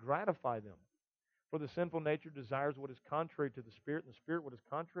them and gratify them. For the sinful nature desires what is contrary to the Spirit, and the Spirit what is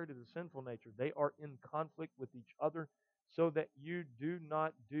contrary to the sinful nature. They are in conflict with each other so that you do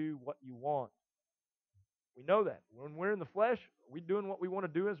not do what you want. We know that. When we're in the flesh, are we doing what we want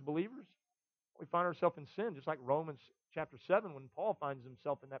to do as believers? We find ourselves in sin, just like Romans chapter 7 when Paul finds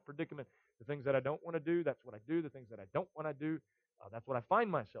himself in that predicament. The things that I don't want to do, that's what I do. The things that I don't want to do, that's what I find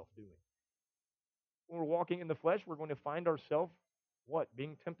myself doing. When we're walking in the flesh, we're going to find ourselves, what?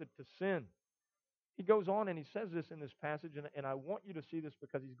 Being tempted to sin. He goes on and he says this in this passage, and I want you to see this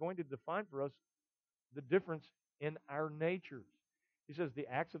because he's going to define for us the difference in our natures. He says the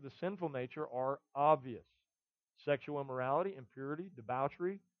acts of the sinful nature are obvious. Sexual immorality, impurity,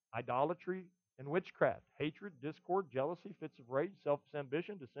 debauchery, idolatry, and witchcraft, hatred, discord, jealousy, fits of rage, selfish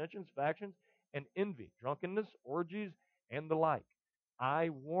ambition, dissensions, factions, and envy, drunkenness, orgies, and the like. I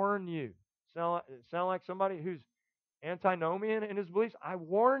warn you. Sound like somebody who's antinomian in his beliefs? I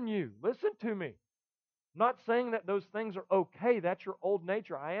warn you. Listen to me. I'm not saying that those things are okay. That's your old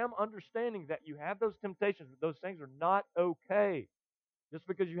nature. I am understanding that you have those temptations, but those things are not okay. Just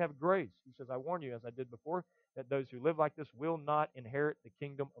because you have grace. He says, I warn you, as I did before, that those who live like this will not inherit the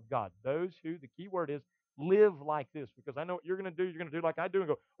kingdom of God. Those who, the key word is, live like this. Because I know what you're going to do. You're going to do like I do and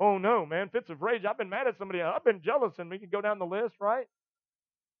go, oh no, man, fits of rage. I've been mad at somebody. I've been jealous. And we can go down the list, right?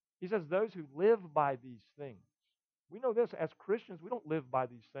 He says, those who live by these things. We know this as Christians, we don't live by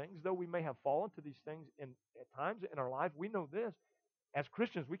these things. Though we may have fallen to these things at times in our life, we know this. As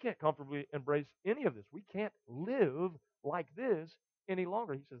Christians, we can't comfortably embrace any of this. We can't live like this any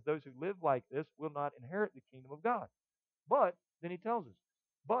longer. He says, those who live like this will not inherit the kingdom of God. But, then he tells us,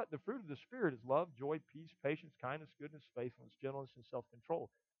 but the fruit of the Spirit is love, joy, peace, patience, kindness, goodness, faithfulness, gentleness, and self-control.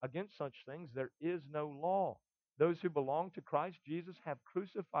 Against such things there is no law. Those who belong to Christ Jesus have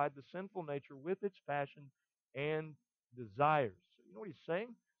crucified the sinful nature with its passion and desires. So you know what he's saying?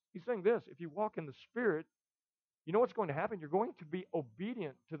 He's saying this, if you walk in the Spirit, you know what's going to happen? You're going to be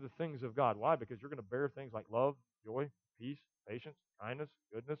obedient to the things of God. Why? Because you're going to bear things like love, joy, peace, patience, kindness,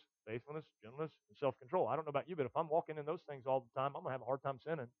 goodness, faithfulness, gentleness, and self-control. I don't know about you, but if I'm walking in those things all the time, I'm going to have a hard time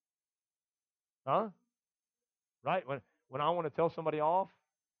sinning. Huh? Right? When I want to tell somebody off,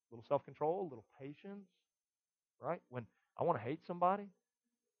 a little self-control, a little patience. Right? When I want to hate somebody,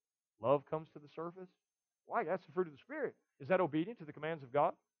 love comes to the surface. Why? That's the fruit of the Spirit. Is that obedient to the commands of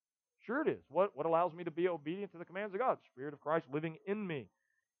God? Sure it is. What allows me to be obedient to the commands of God? The Spirit of Christ living in me.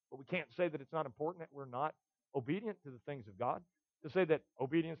 But we can't say that it's not important that we're not obedient to the things of God. To say that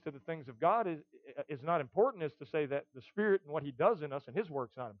obedience to the things of God is not important is to say that the Spirit and what He does in us and His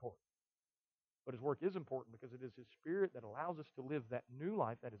work's not important. But his work is important because it is his Spirit that allows us to live that new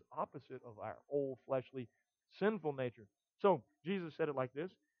life that is opposite of our old fleshly sinful nature. So Jesus said it like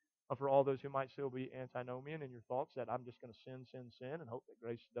this, for all those who might still be antinomian in your thoughts that I'm just going to sin, and hope that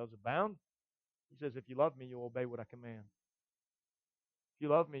grace does abound. He says, if you love me, you'll obey what I command. If you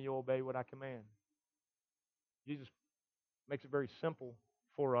love me, you'll obey what I command. Jesus makes it very simple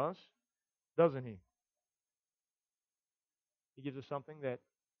for us, doesn't he? He gives us something that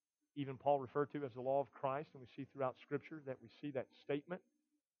even Paul referred to as the law of Christ, and we see throughout Scripture that we see that statement.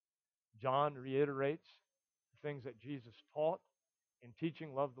 John reiterates the things that Jesus taught in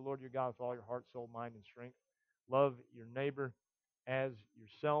teaching. Love the Lord your God with all your heart, soul, mind, and strength. Love your neighbor as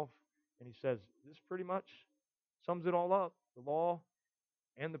yourself. And he says, this pretty much sums it all up. The law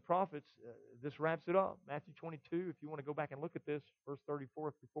and the prophets, this wraps it up. Matthew 22, if you want to go back and look at this, verse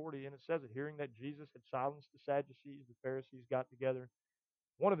 34 through 40, and it says it, hearing that Jesus had silenced the Sadducees, the Pharisees got together.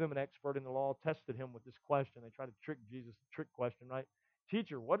 One of them, an expert in the law, tested him with this question. They tried to trick Jesus, the trick question, right?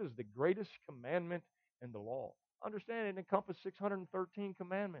 Teacher, what is the greatest commandment in the law? Understand it encompasses 613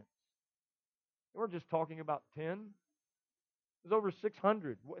 commandments. They weren't just talking about 10. There's over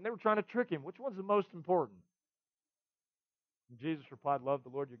 600. And they were trying to trick him. Which one's the most important? And Jesus replied, love the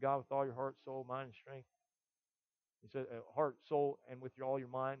Lord your God with all your heart, soul, mind, and strength. He said, heart, soul, and with all your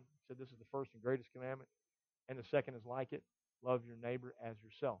mind. He said, this is the first and greatest commandment. And the second is like it. Love your neighbor as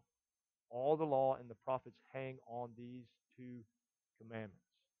yourself. All the law and the prophets hang on these two commandments.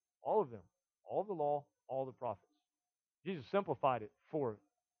 All of them. All the law, all the prophets. Jesus simplified it for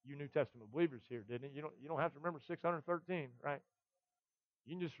you New Testament believers here, didn't he? You don't have to remember 613, right?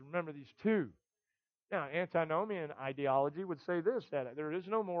 You can just remember these two. Now, antinomian ideology would say this, that there is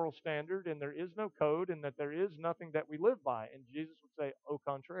no moral standard and there is no code and that there is nothing that we live by. And Jesus would say, au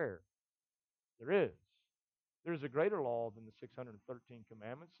contraire, there is. There's a greater law than the 613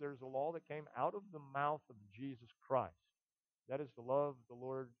 commandments. There's a law that came out of the mouth of Jesus Christ. That is to love the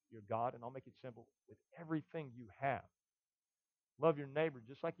Lord your God, and I'll make it simple, with everything you have. Love your neighbor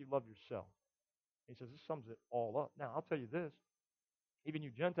just like you love yourself. He says this sums it all up. Now, I'll tell you this. Even you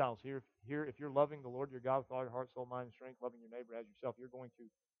Gentiles here, if you're loving the Lord your God with all your heart, soul, mind, and strength, loving your neighbor as yourself, you're going to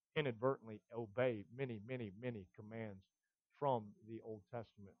inadvertently obey many, many, many commands from the Old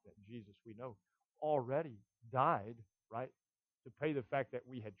Testament that Jesus, we know, already died, right, to pay the fact that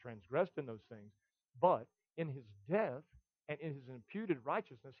we had transgressed in those things. But in his death and in his imputed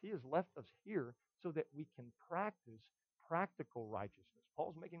righteousness, he has left us here so that we can practice practical righteousness.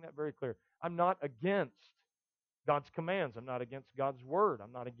 Paul's making that very clear. I'm not against God's commands. I'm not against God's word.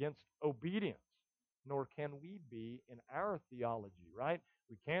 I'm not against obedience. Nor can we be in our theology, right?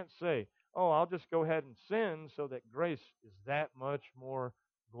 We can't say, oh, I'll just go ahead and sin so that grace is that much more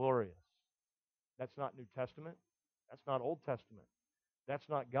glorious. That's not New Testament. That's not Old Testament. That's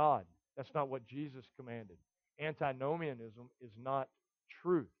not God. That's not what Jesus commanded. Antinomianism is not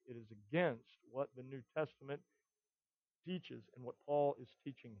truth. It is against what the New Testament teaches and what Paul is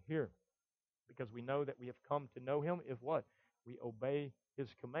teaching here. Because we know that we have come to know him if what? We obey his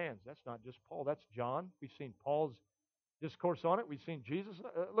commands. That's not just Paul, that's John. We've seen Paul's discourse on it. We've seen Jesus.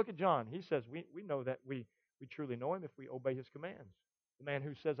 Look at John. He says we know that we truly know him if we obey his commands. The man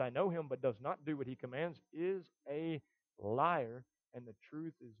who says, I know him, but does not do what he commands is a liar, and the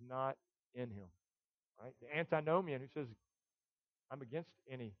truth is not in him. Right? The antinomian who says, I'm against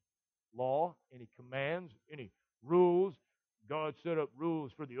any law, any commands, any rules. God set up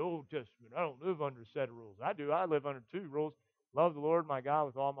rules for the Old Testament. I don't live under a set of rules. I do. I live under two rules. Love the Lord my God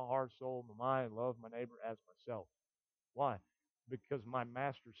with all my heart, soul, my mind. Love my neighbor as myself. Why? Because my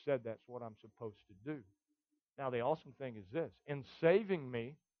master said that's what I'm supposed to do. Now, the awesome thing is this. In saving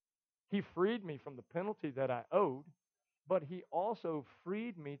me, he freed me from the penalty that I owed, but he also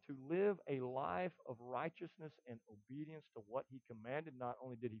freed me to live a life of righteousness and obedience to what he commanded. Not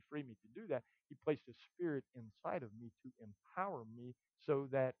only did he free me to do that, he placed his Spirit inside of me to empower me so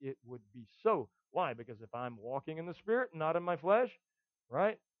that it would be so. Why? Because if I'm walking in the Spirit and not in my flesh,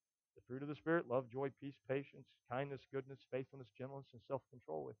 right? The fruit of the Spirit, love, joy, peace, patience, kindness, goodness, faithfulness, gentleness, and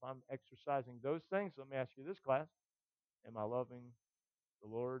self-control. If I'm exercising those things, let me ask you this, class. Am I loving the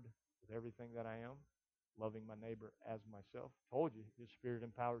Lord with everything that I am? Loving my neighbor as myself? Told you, His Spirit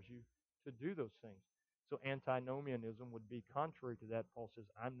empowers you to do those things. So antinomianism would be contrary to that. Paul says,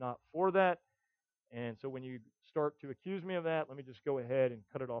 I'm not for that. And so when you start to accuse me of that, let me just go ahead and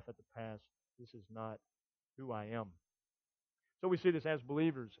cut it off at the pass. This is not who I am. So we see this as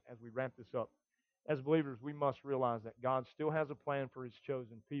believers as we wrap this up. As believers, we must realize that God still has a plan for His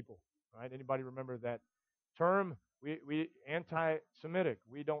chosen people. Right? Anybody remember that term? We anti-Semitic.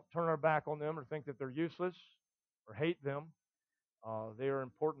 We don't turn our back on them or think that they're useless or hate them. They are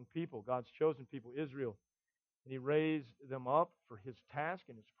important people, God's chosen people, Israel. And He raised them up for His task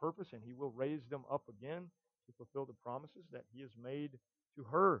and His purpose, and He will raise them up again to fulfill the promises that He has made to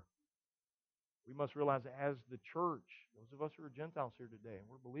her. We must realize that as the church, those of us who are Gentiles here today, and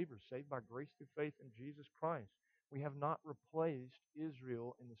we're believers saved by grace through faith in Jesus Christ, we have not replaced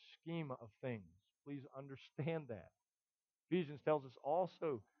Israel in the schema of things. Please understand that. Ephesians tells us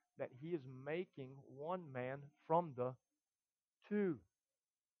also that He is making one man from the two.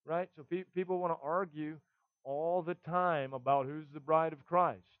 Right? So people want to argue all the time about who's the bride of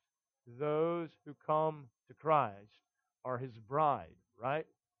Christ. Those who come to Christ are His bride, right?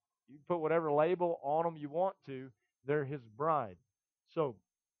 You can put whatever label on them you want to, they're His bride. So,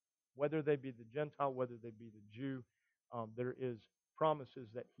 whether they be the Gentile, whether they be the Jew, there is promises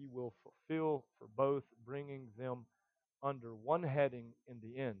that He will fulfill for both, bringing them under one heading in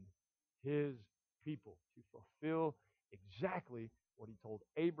the end, His people, to fulfill exactly what He told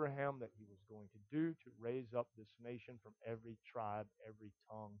Abraham that He was going to do, to raise up this nation from every tribe, every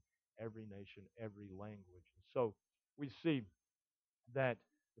tongue, every nation, every language. And so we see that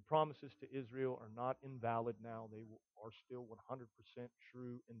the promises to Israel are not invalid now. They are still 100%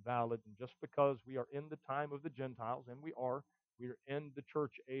 true and valid. And just because we are in the time of the Gentiles, and we are in the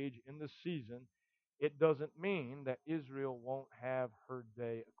church age, in the season, it doesn't mean that Israel won't have her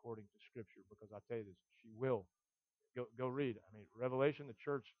day according to Scripture. Because I tell you this, she will. Go read. I mean, Revelation, the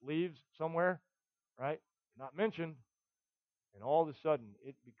church leaves somewhere, right? Not mentioned. And all of a sudden,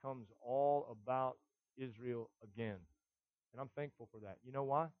 it becomes all about Israel again. And I'm thankful for that. You know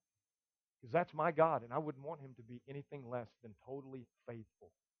why? Because that's my God, and I wouldn't want Him to be anything less than totally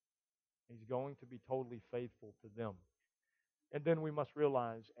faithful. He's going to be totally faithful to them. And then we must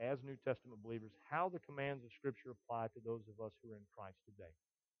realize, as New Testament believers, how the commands of Scripture apply to those of us who are in Christ today.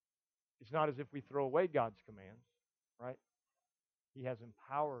 It's not as if we throw away God's commands, right? He has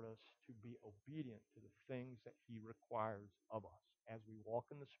empowered us to be obedient to the things that He requires of us. As we walk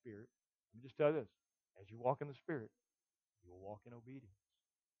in the Spirit, let me just tell you this, as you walk in the Spirit, you will walk in obedience.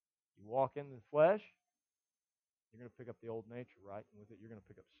 You walk in the flesh, you're going to pick up the old nature, right? And with it, you're going to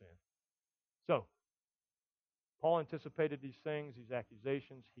pick up sin. So, Paul anticipated these things, these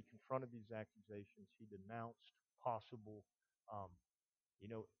accusations. He confronted these accusations. He denounced possible, um,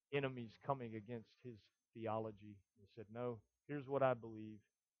 enemies coming against his theology. He said, no, here's what I believe.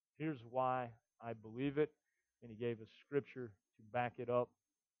 Here's why I believe it. And he gave us scripture to back it up.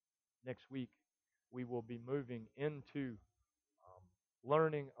 Next week, we will be moving into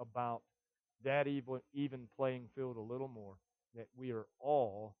learning about that even playing field a little more, that we are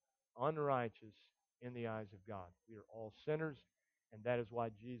all unrighteous in the eyes of God. We are all sinners, and that is why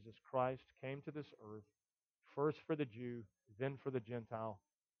Jesus Christ came to this earth, first for the Jew, then for the Gentile,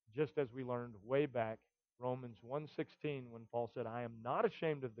 just as we learned way back, Romans 1:16, when Paul said, I am not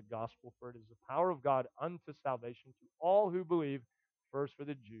ashamed of the gospel, for it is the power of God unto salvation to all who believe, first for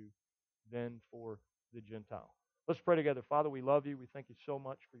the Jew, then for the Gentile. Let's pray together. Father, we love you. We thank you so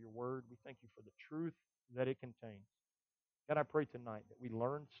much for your word. We thank you for the truth that it contains. God, I pray tonight that we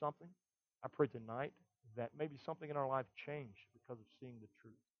learned something. I pray tonight that maybe something in our life changed because of seeing the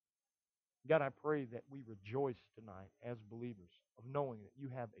truth. God, I pray that we rejoice tonight as believers of knowing that you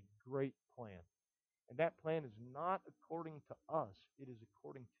have a great plan. And that plan is not according to us. It is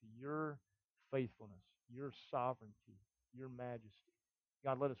according to your faithfulness, your sovereignty, your majesty.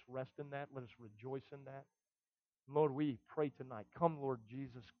 God, let us rest in that. Let us rejoice in that. Lord, we pray tonight, come, Lord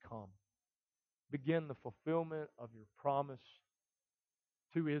Jesus, come. Begin the fulfillment of your promise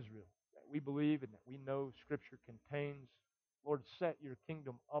to Israel that we believe and that we know Scripture contains. Lord, set your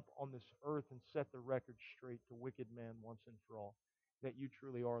kingdom up on this earth and set the record straight to wicked men once and for all, that you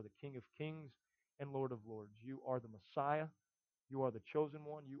truly are the King of kings and Lord of lords. You are the Messiah. You are the chosen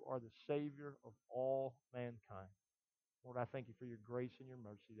one. You are the Savior of all mankind. Lord, I thank you for your grace and your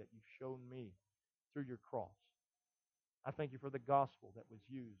mercy that you've shown me through your cross. I thank you for the gospel that was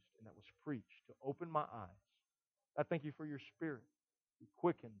used and that was preached to open my eyes. I thank you for your Spirit who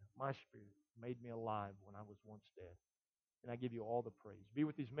quickened my spirit, made me alive when I was once dead. And I give you all the praise. Be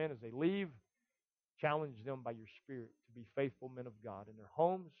with these men as they leave. Challenge them by your Spirit to be faithful men of God in their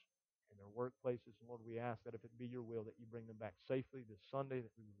homes and their workplaces. And Lord, we ask that if it be your will, that you bring them back safely this Sunday,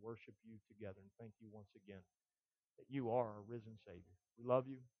 that we would worship you together. And thank you once again that you are our risen Savior. We love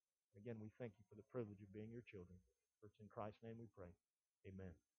you. Again, we thank you for the privilege of being your children. For it's in Christ's name we pray. Amen.